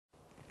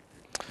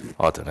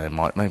I don't know,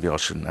 Mike, maybe I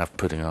shouldn't have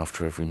pudding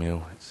after every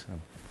meal. It's,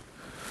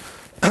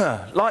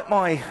 like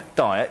my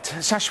diet,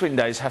 sash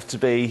windows have to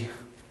be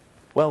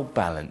well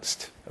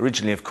balanced.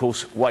 Originally, of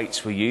course,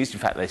 weights were used. In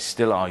fact, they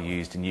still are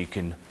used, and you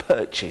can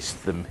purchase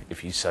them,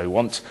 if you so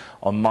want,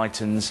 on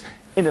Mighton's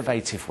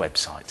innovative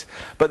website.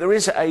 But there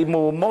is a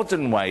more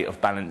modern way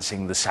of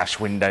balancing the sash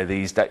window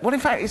these days. Well,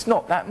 in fact, it's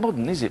not that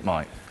modern, is it,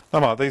 Mike?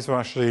 No, Mark, these were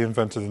actually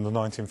invented in the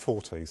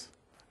 1940s,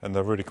 and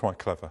they're really quite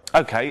clever.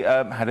 OK,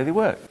 how do they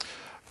work?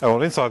 Oh,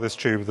 well, inside this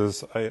tube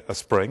there's a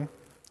spring,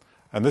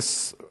 and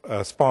this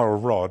spiral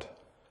rod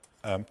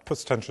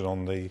puts tension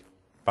on the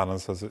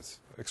balance as it's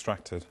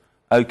extracted.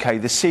 OK,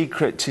 the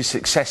secret to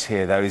success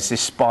here, though, is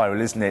this spiral,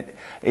 isn't it?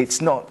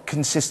 It's not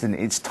consistent.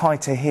 It's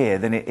tighter here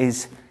than it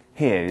is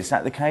here. Is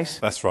that the case?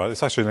 That's right.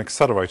 It's actually an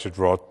accelerated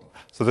rod,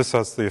 so this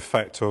has the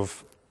effect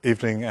of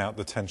evening out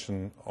the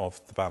tension of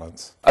the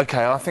balance.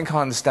 OK, I think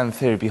I understand the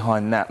theory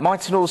behind that.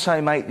 Mighton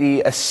also make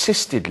the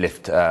assisted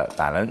lift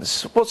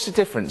balance. What's the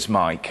difference,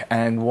 Mike,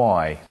 and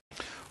why?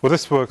 Well,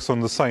 this works on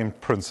the same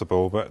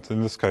principle, but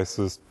in this case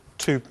there's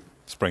two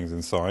springs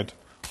inside,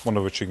 one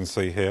of which you can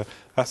see here.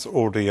 That's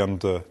already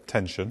under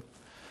tension.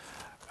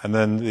 And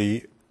then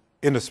the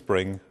inner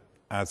spring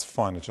adds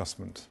fine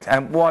adjustment.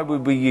 And why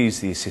would we use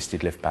the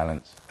assisted lift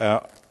balance?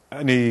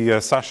 Any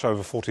sash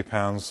over 40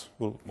 pounds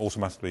will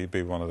automatically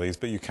be one of these,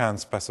 but you can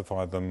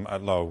specify them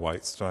at lower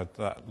weights to add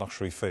that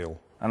luxury feel.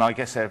 And I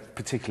guess they're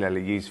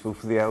particularly useful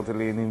for the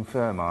elderly and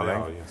infirm, are they? They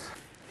are, yes.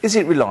 Is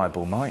it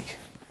reliable, Mike?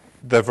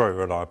 They're very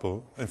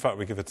reliable. In fact,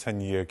 we give a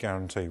 10-year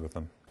guarantee with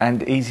them.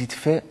 And easy to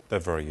fit? They're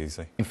very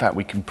easy. In fact,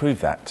 we can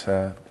prove that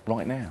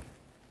right now.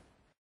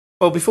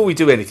 Well, before we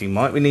do anything,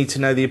 Mike, we need to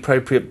know the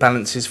appropriate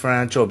balances for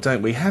our job,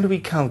 don't we? How do we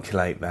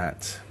calculate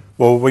that?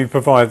 Well, we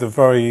provide a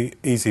very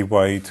easy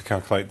way to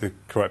calculate the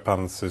correct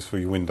balances for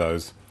your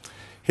windows.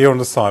 Here on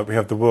the site, we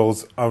have the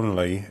world's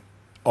only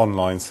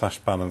online sash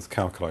balance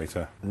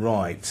calculator.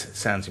 Right,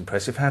 sounds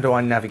impressive. How do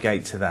I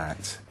navigate to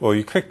that? Well,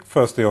 you click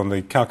firstly on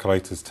the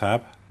Calculators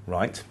tab.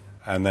 Right.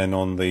 And then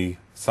on the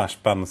Sash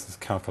Balances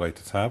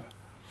Calculator tab,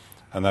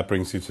 and that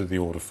brings you to the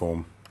order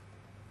form.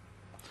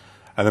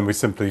 And then we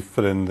simply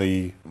fill in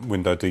the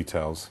window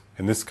details.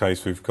 In this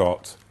case, we've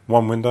got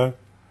one window.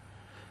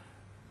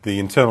 The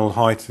internal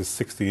height is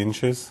 60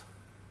 inches.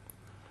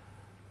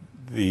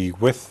 The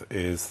width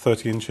is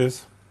 30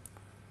 inches.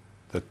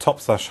 The top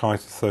sash height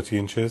is 30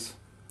 inches.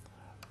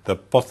 The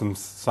bottom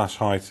sash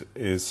height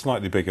is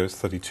slightly bigger, it's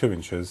 32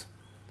 inches.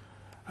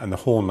 And the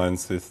horn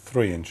length is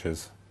 3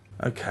 inches.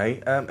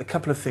 OK, a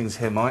couple of things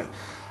here, Mike.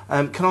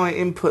 Can I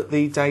input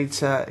the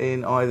data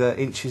in either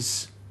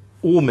inches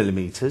or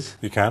millimetres?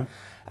 You can.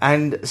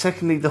 And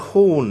secondly, the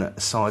horn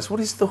size. What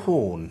is the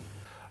horn?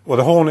 Well,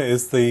 the horn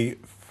is the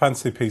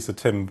fancy piece of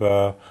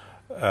timber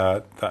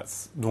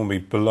that's normally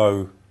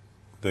below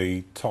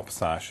the top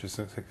sash. It's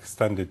an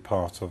extended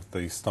part of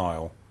the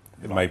style.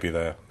 It may be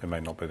there, it may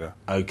not be there.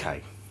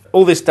 OK.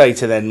 All this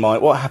data then,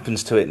 Mike, what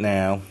happens to it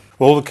now?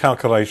 All the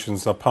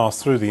calculations are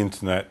passed through the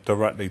internet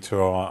directly to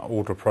our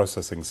order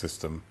processing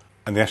system,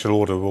 and the actual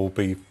order will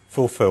be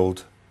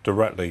fulfilled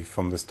directly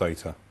from this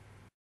data.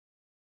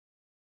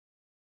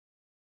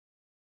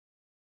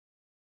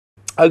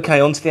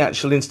 OK, on to the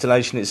actual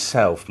installation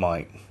itself,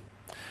 Mike.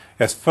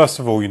 Yes, first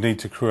of all you need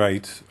to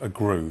create a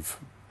groove.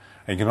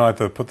 And you can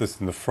either put this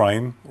in the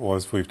frame, or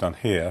as we've done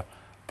here,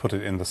 put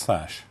it in the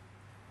sash.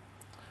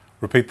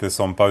 Repeat this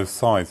on both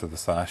sides of the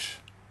sash,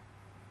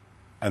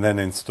 and then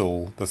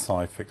install the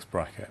side fixed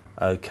bracket.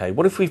 OK,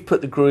 what if we've put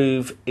the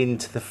groove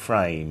into the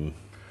frame?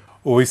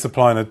 Well, we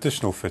supply an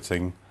additional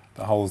fitting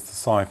that holds the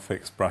side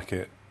fixed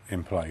bracket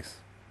in place.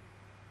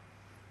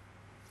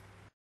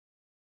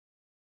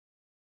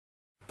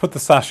 Put the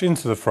sash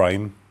into the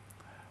frame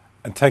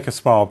and take a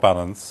spiral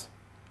balance,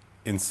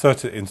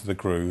 insert it into the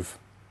groove,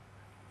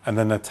 and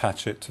then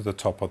attach it to the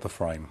top of the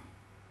frame.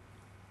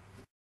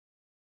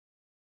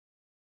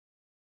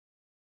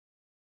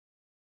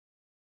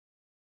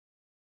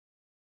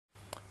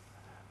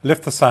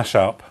 Lift the sash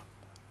up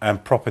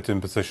and prop it in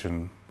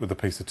position with a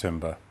piece of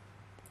timber.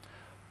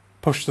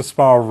 Push the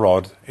spiral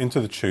rod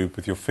into the tube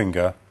with your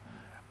finger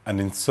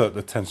and insert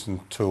the tension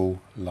tool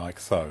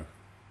like so.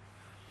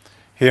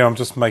 Here I'm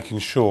just making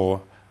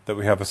sure that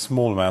we have a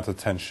small amount of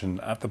tension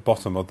at the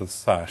bottom of the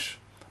sash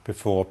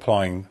before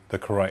applying the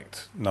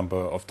correct number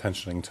of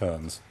tensioning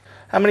turns.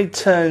 How many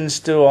turns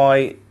do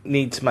I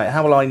need to make?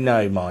 How will I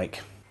know,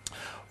 Mike?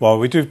 Well,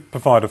 we do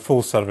provide a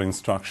full set of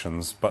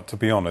instructions, but to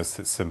be honest,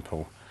 it's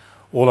simple.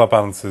 All our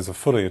balances are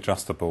fully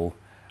adjustable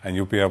and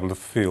you'll be able to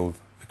feel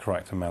the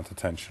correct amount of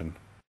tension.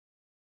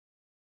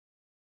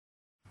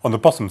 On the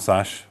bottom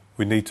sash,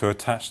 we need to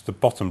attach the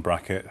bottom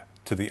bracket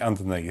to the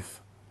underneath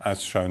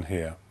as shown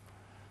here.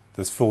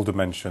 There's full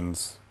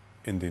dimensions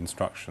in the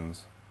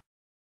instructions.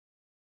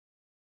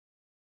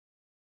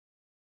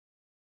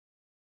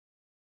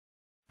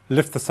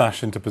 Lift the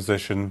sash into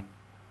position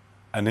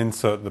and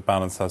insert the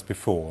balance as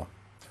before.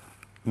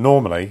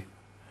 Normally,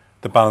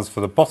 the balance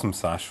for the bottom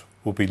sash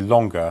will be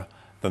longer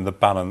than the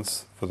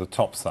balance for the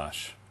top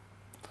sash.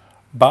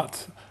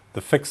 But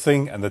the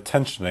fixing and the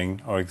tensioning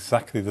are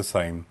exactly the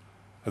same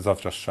as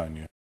I've just shown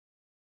you.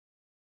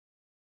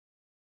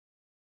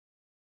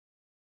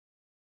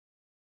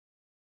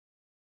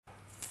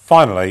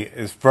 Finally,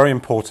 it's very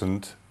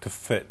important to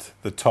fit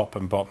the top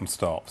and bottom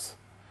stops.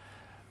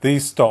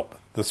 These stop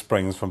the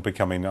springs from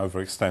becoming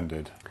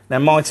overextended. Now,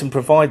 Mighton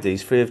provide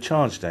these free of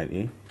charge, don't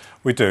you?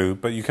 We do,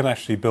 but you can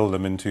actually build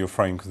them into your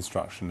frame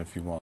construction if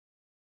you want.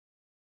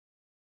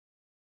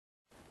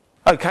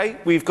 OK,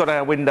 we've got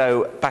our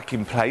window back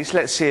in place.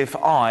 Let's see if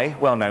I,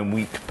 well-known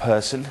weak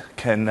person,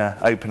 can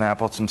open our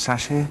bottom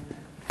sash here.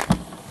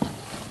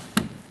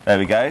 There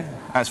we go.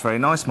 That's very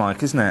nice,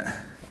 Mike, isn't it?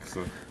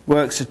 Excellent.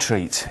 Works a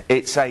treat.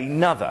 It's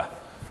another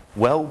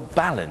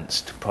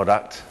well-balanced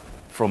product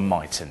from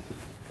Mighton.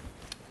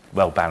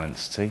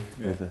 Well-balanced, see?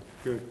 Yeah,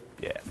 good.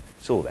 Yeah,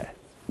 it's all there.